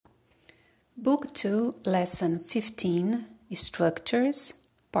Book 2, Lesson 15, Structures,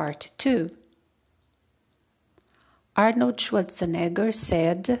 Part 2. Arnold Schwarzenegger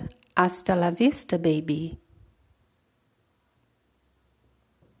said, "Hasta la vista, baby."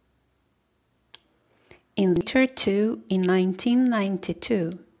 In Theater 2 in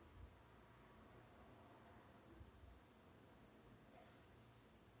 1992.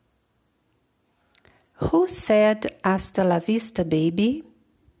 Who said "Hasta la vista, baby"?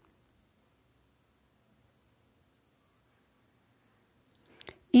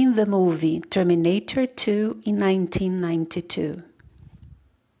 In the movie Terminator 2 in 1992.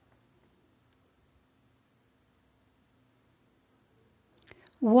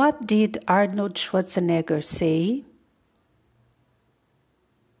 What did Arnold Schwarzenegger say?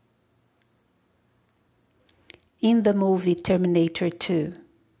 In the movie Terminator 2.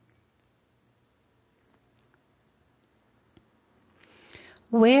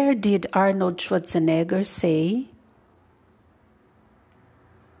 Where did Arnold Schwarzenegger say,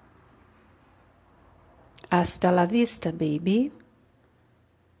 "Hasta la vista, baby"?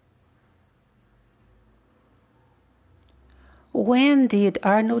 When did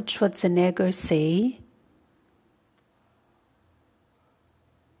Arnold Schwarzenegger say,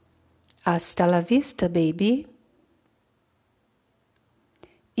 "Hasta la vista, baby"?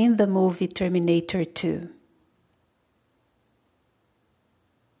 In the movie Terminator 2.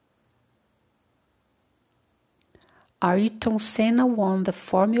 Ayrton Senna won the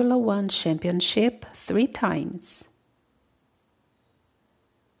Formula One championship 3 times.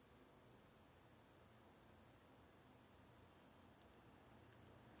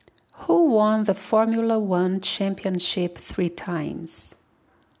 Who won the Formula One championship 3 times?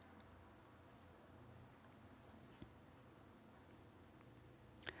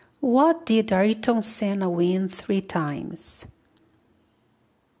 What did Ayrton Senna win 3 times?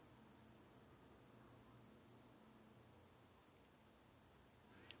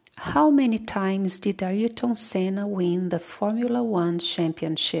 How many times did Ayrton Senna win the Formula One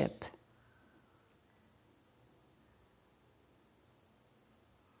championship?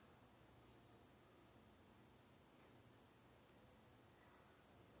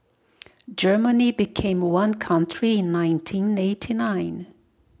 Germany became one country in 1989.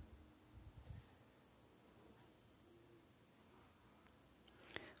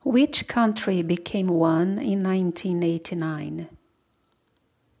 Which country became one in 1989?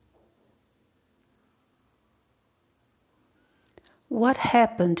 What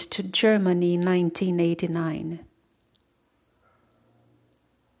happened to Germany in 1989?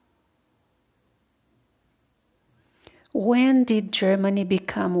 When did Germany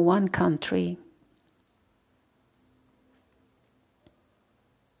become one country?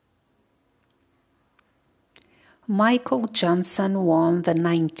 Michael Johnson won the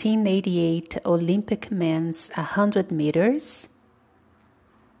 1988 Olympic men's 100 meters.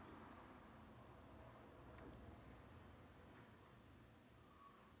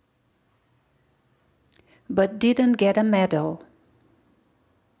 But didn't get a medal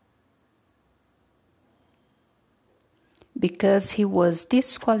because he was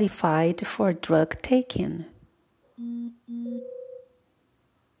disqualified for drug taking.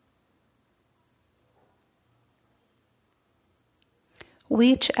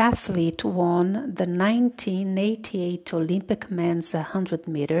 Which athlete won the 1988 Olympic men's 100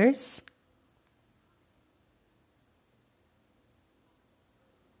 meters?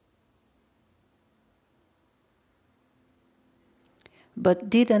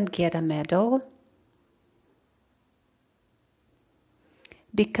 But didn't get a medal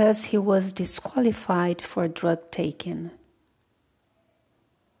because he was disqualified for drug taking.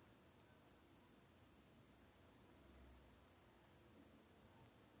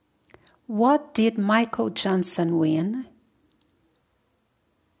 What did Michael Johnson win?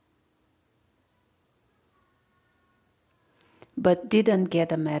 But didn't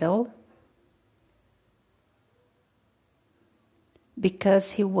get a medal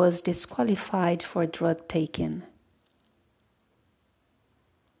because he was disqualified for drug taking.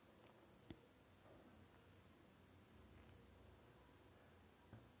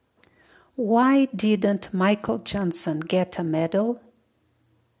 Why didn't Michael Johnson get a medal?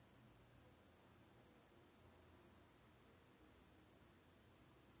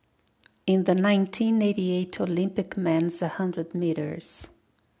 In the 1988 Olympic men's 100 meters.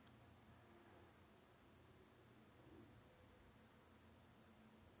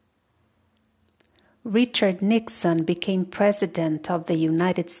 Richard Nixon became President of the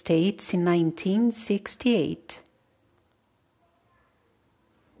United States in 1968.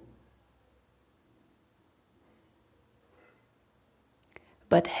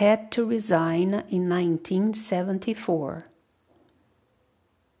 but had to resign in 1974.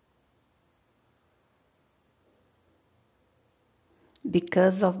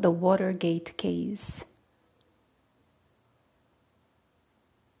 Because of the Watergate case.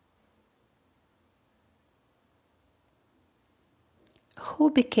 Who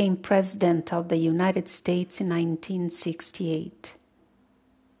became President of the United States in 1968?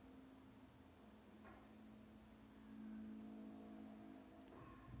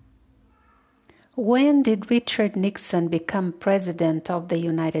 When did Richard Nixon become President of the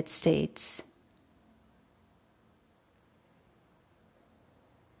United States?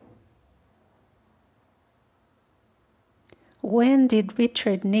 When did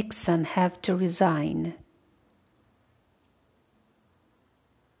Richard Nixon have to resign?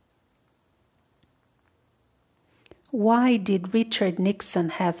 Why did Richard Nixon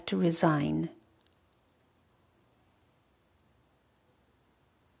have to resign?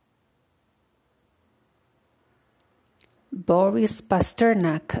 Boris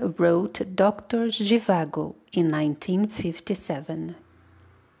Pasternak wrote Dr. Zhivago in 1957.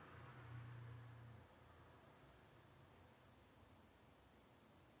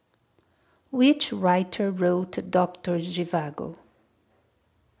 Which writer wrote Dr. Zhivago?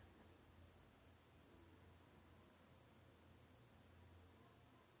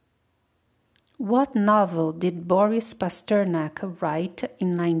 What novel did Boris Pasternak write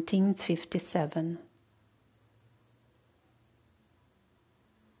in 1957?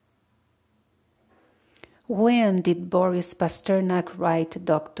 When did Boris Pasternak write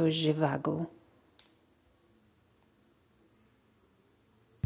Dr. Zhivago?